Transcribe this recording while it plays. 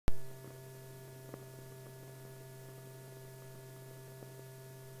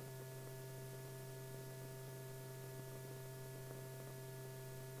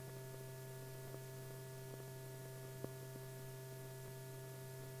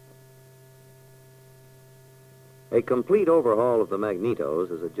A complete overhaul of the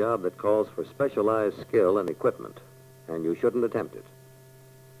Magnetos is a job that calls for specialized skill and equipment, and you shouldn't attempt it.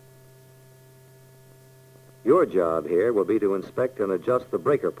 Your job here will be to inspect and adjust the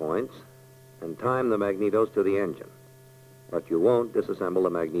breaker points and time the Magnetos to the engine, but you won't disassemble the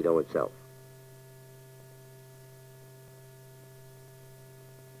Magneto itself.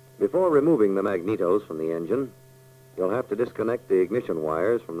 Before removing the Magnetos from the engine, you'll have to disconnect the ignition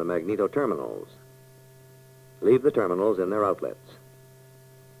wires from the Magneto terminals. Leave the terminals in their outlets.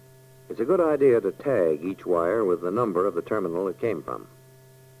 It's a good idea to tag each wire with the number of the terminal it came from.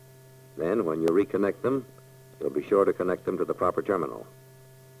 Then, when you reconnect them, you'll be sure to connect them to the proper terminal.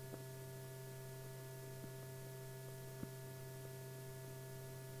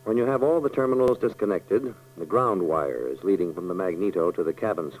 When you have all the terminals disconnected, the ground wires leading from the Magneto to the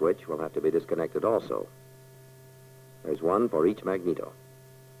cabin switch will have to be disconnected also. There's one for each Magneto.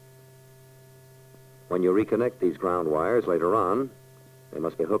 When you reconnect these ground wires later on, they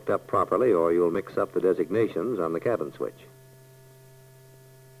must be hooked up properly or you'll mix up the designations on the cabin switch.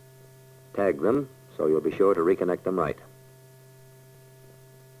 Tag them so you'll be sure to reconnect them right.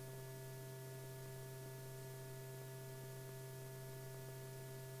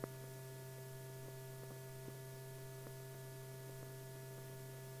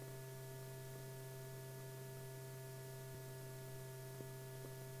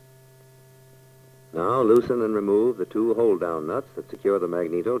 Now loosen and remove the two hold-down nuts that secure the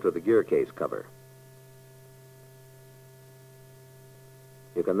Magneto to the gear case cover.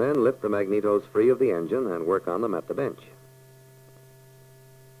 You can then lift the Magnetos free of the engine and work on them at the bench.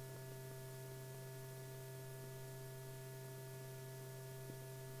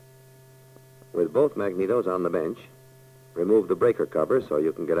 With both Magnetos on the bench, remove the breaker cover so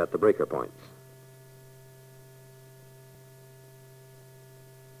you can get at the breaker points.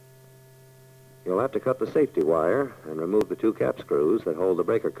 You'll have to cut the safety wire and remove the two cap screws that hold the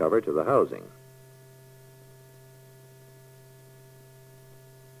breaker cover to the housing.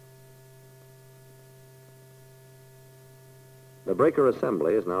 The breaker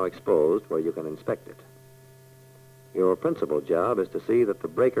assembly is now exposed where you can inspect it. Your principal job is to see that the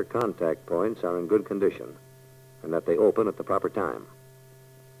breaker contact points are in good condition and that they open at the proper time.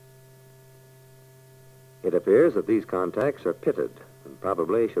 It appears that these contacts are pitted and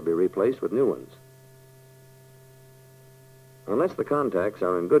probably should be replaced with new ones. Unless the contacts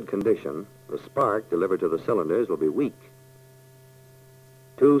are in good condition, the spark delivered to the cylinders will be weak.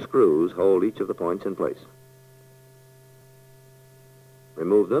 Two screws hold each of the points in place.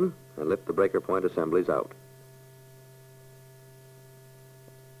 Remove them and lift the breaker point assemblies out.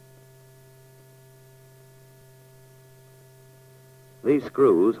 These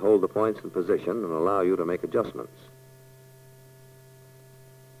screws hold the points in position and allow you to make adjustments.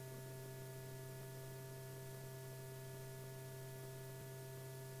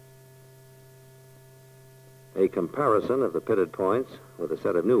 A comparison of the pitted points with a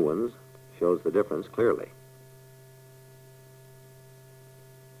set of new ones shows the difference clearly.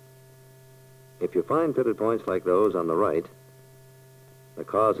 If you find pitted points like those on the right, the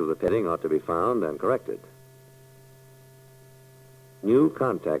cause of the pitting ought to be found and corrected. New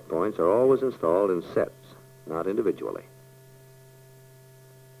contact points are always installed in sets, not individually.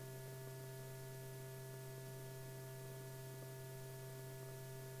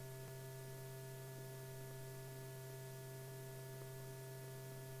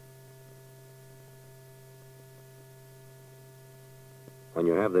 When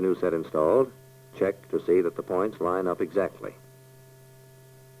you have the new set installed, check to see that the points line up exactly.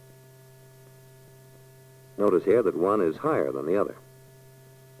 Notice here that one is higher than the other.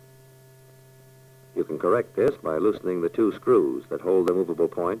 You can correct this by loosening the two screws that hold the movable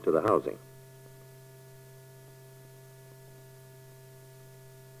point to the housing.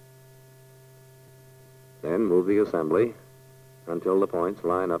 Then move the assembly until the points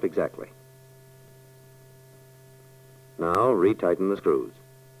line up exactly. Now retighten the screws.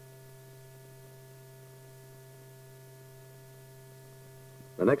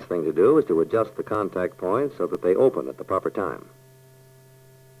 The next thing to do is to adjust the contact points so that they open at the proper time.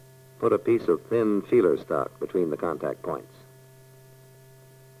 Put a piece of thin feeler stock between the contact points.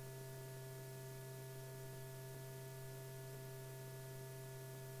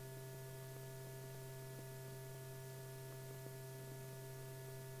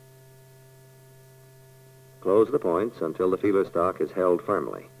 Close the points until the feeler stock is held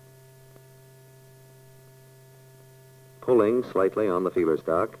firmly. Pulling slightly on the feeler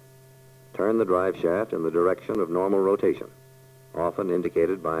stock, turn the drive shaft in the direction of normal rotation, often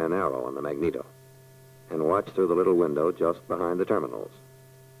indicated by an arrow on the Magneto, and watch through the little window just behind the terminals.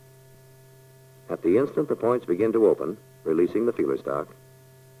 At the instant the points begin to open, releasing the feeler stock,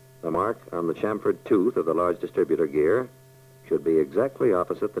 the mark on the chamfered tooth of the large distributor gear should be exactly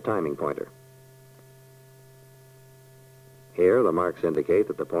opposite the timing pointer. Here, the marks indicate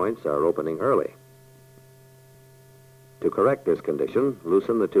that the points are opening early. To correct this condition,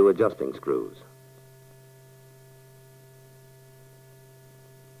 loosen the two adjusting screws.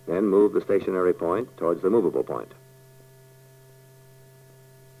 Then move the stationary point towards the movable point.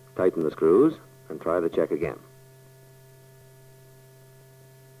 Tighten the screws and try the check again.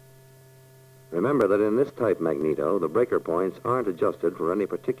 Remember that in this type magneto, the breaker points aren't adjusted for any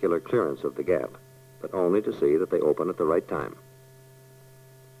particular clearance of the gap, but only to see that they open at the right time.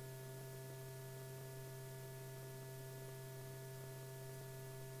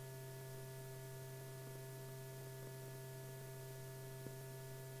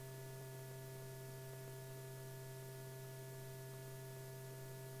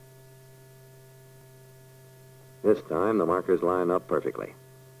 This time, the markers line up perfectly.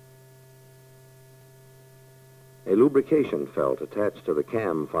 A lubrication felt attached to the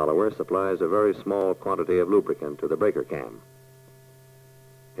cam follower supplies a very small quantity of lubricant to the breaker cam.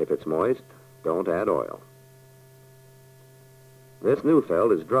 If it's moist, don't add oil. This new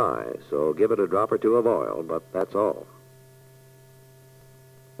felt is dry, so give it a drop or two of oil, but that's all.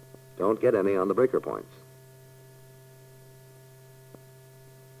 Don't get any on the breaker points.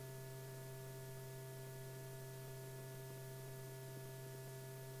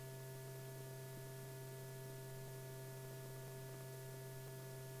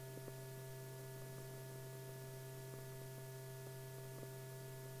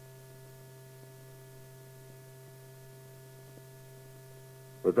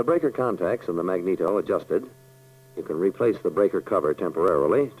 With the breaker contacts and the magneto adjusted, you can replace the breaker cover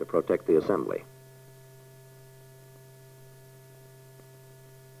temporarily to protect the assembly.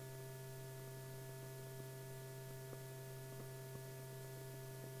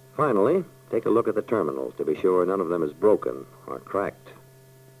 Finally, take a look at the terminals to be sure none of them is broken or cracked.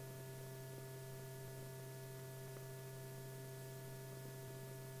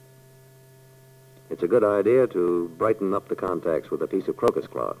 It's a good idea to brighten up the contacts with a piece of crocus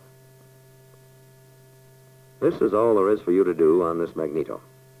cloth. This is all there is for you to do on this magneto.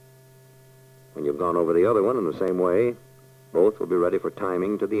 When you've gone over the other one in the same way, both will be ready for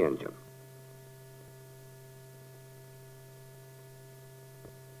timing to the engine.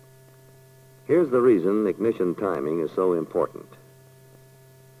 Here's the reason ignition timing is so important.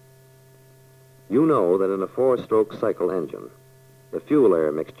 You know that in a four-stroke cycle engine, the fuel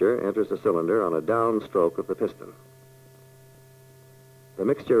air mixture enters the cylinder on a downstroke of the piston. The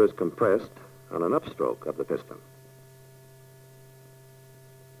mixture is compressed on an upstroke of the piston.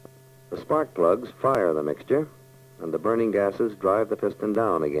 The spark plugs fire the mixture, and the burning gases drive the piston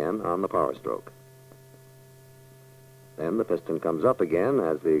down again on the power stroke. Then the piston comes up again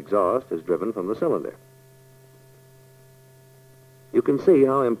as the exhaust is driven from the cylinder. You can see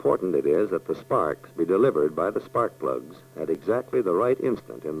how important it is that the sparks be delivered by the spark plugs at exactly the right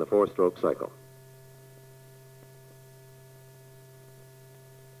instant in the four-stroke cycle.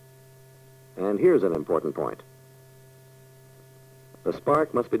 And here's an important point. The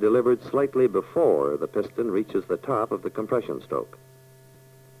spark must be delivered slightly before the piston reaches the top of the compression stroke.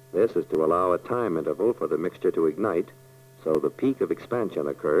 This is to allow a time interval for the mixture to ignite, so the peak of expansion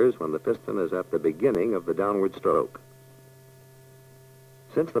occurs when the piston is at the beginning of the downward stroke.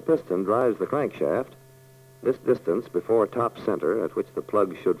 Since the piston drives the crankshaft, this distance before top center at which the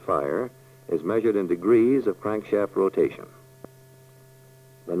plug should fire is measured in degrees of crankshaft rotation.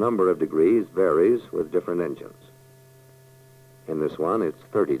 The number of degrees varies with different engines. In this one, it's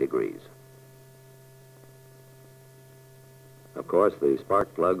 30 degrees. Of course, the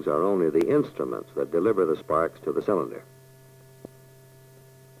spark plugs are only the instruments that deliver the sparks to the cylinder.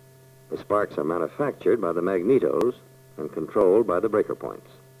 The sparks are manufactured by the magnetos and controlled by the breaker points.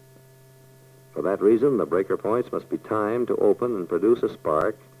 For that reason, the breaker points must be timed to open and produce a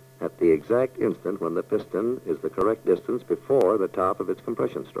spark at the exact instant when the piston is the correct distance before the top of its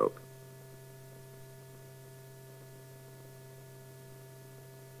compression stroke.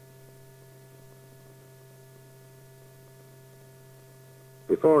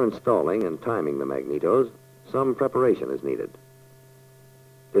 Before installing and timing the magnetos, some preparation is needed.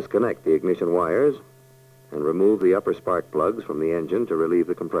 Disconnect the ignition wires and remove the upper spark plugs from the engine to relieve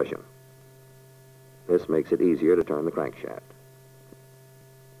the compression. This makes it easier to turn the crankshaft.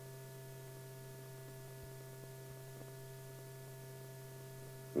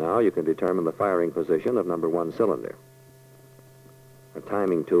 Now you can determine the firing position of number 1 cylinder. A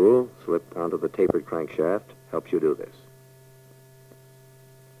timing tool slipped onto the tapered crankshaft helps you do this.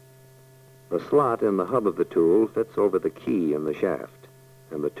 The slot in the hub of the tool fits over the key in the shaft,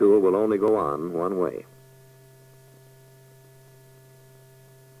 and the tool will only go on one way.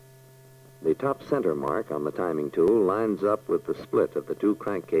 The top center mark on the timing tool lines up with the split of the two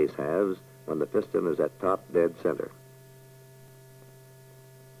crankcase halves when the piston is at top dead center.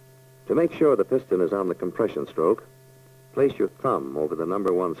 To make sure the piston is on the compression stroke, place your thumb over the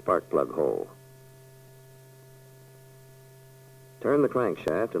number 1 spark plug hole. Turn the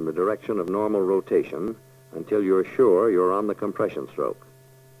crankshaft in the direction of normal rotation until you're sure you're on the compression stroke.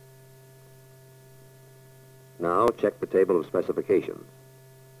 Now check the table of specifications.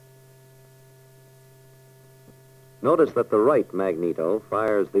 Notice that the right magneto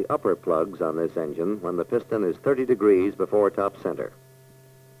fires the upper plugs on this engine when the piston is 30 degrees before top center.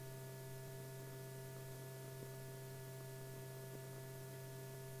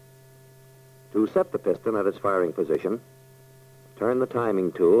 To set the piston at its firing position, turn the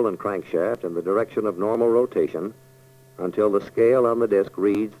timing tool and crankshaft in the direction of normal rotation until the scale on the disc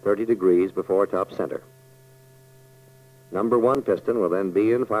reads 30 degrees before top center. Number 1 piston will then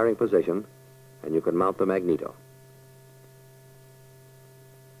be in firing position, and you can mount the magneto.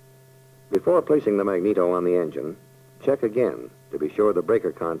 Before placing the magneto on the engine, check again to be sure the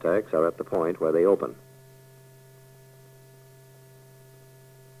breaker contacts are at the point where they open.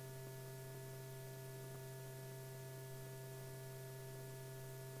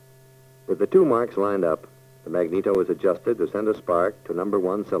 With the 2 marks lined up, the magneto is adjusted to send a spark to number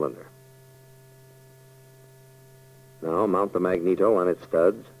 1 cylinder. Now mount the magneto on its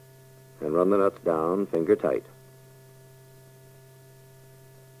studs and run the nuts down finger tight.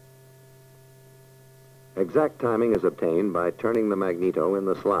 Exact timing is obtained by turning the magneto in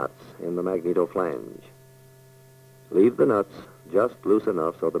the slots in the magneto flange. Leave the nuts just loose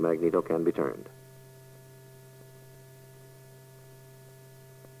enough so the magneto can be turned.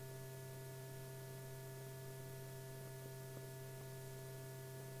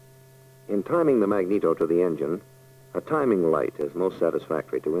 In timing the magneto to the engine, a timing light is most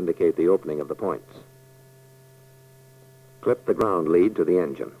satisfactory to indicate the opening of the points. Clip the ground lead to the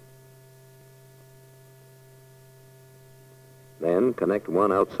engine. Then connect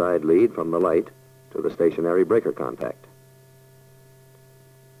one outside lead from the light to the stationary breaker contact.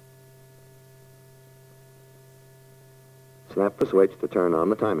 Snap the switch to turn on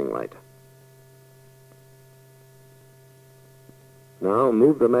the timing light. Now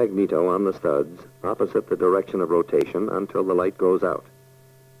move the magneto on the studs opposite the direction of rotation until the light goes out,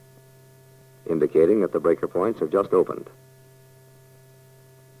 indicating that the breaker points have just opened.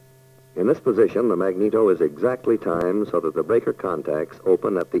 In this position, the magneto is exactly timed so that the breaker contacts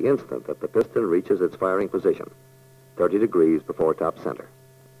open at the instant that the piston reaches its firing position, 30 degrees before top center.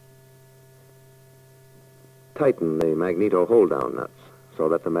 Tighten the magneto hold-down nuts so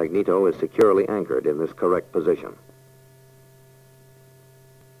that the magneto is securely anchored in this correct position.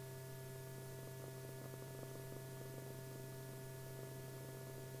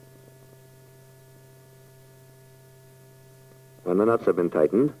 When the nuts have been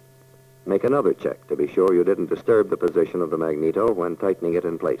tightened, make another check to be sure you didn't disturb the position of the magneto when tightening it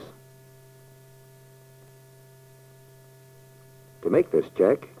in place. To make this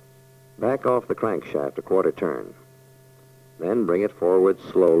check, back off the crankshaft a quarter turn. Then bring it forward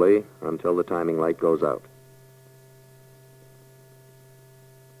slowly until the timing light goes out.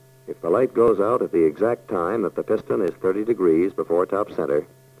 If the light goes out at the exact time that the piston is 30 degrees before top center,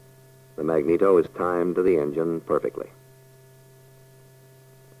 the magneto is timed to the engine perfectly.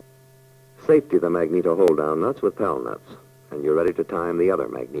 Safety the magneto hold-down nuts with pal nuts, and you're ready to time the other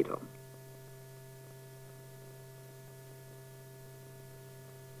magneto.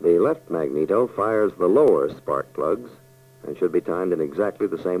 The left magneto fires the lower spark plugs and should be timed in exactly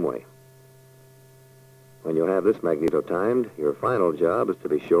the same way. When you have this magneto timed, your final job is to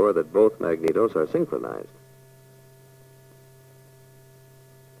be sure that both magnetos are synchronized.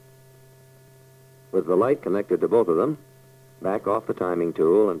 With the light connected to both of them, back off the timing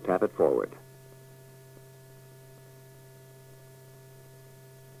tool and tap it forward.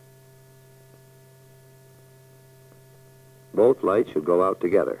 Both lights should go out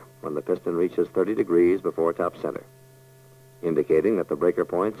together when the piston reaches 30 degrees before top center, indicating that the breaker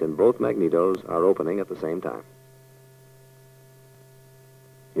points in both magnetos are opening at the same time.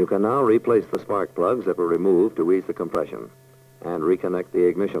 You can now replace the spark plugs that were removed to ease the compression and reconnect the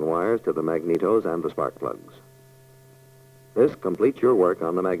ignition wires to the magnetos and the spark plugs. This completes your work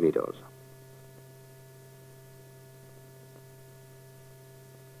on the magnetos.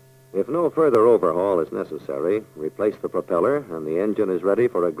 If no further overhaul is necessary, replace the propeller and the engine is ready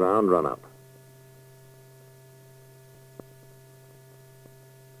for a ground run-up.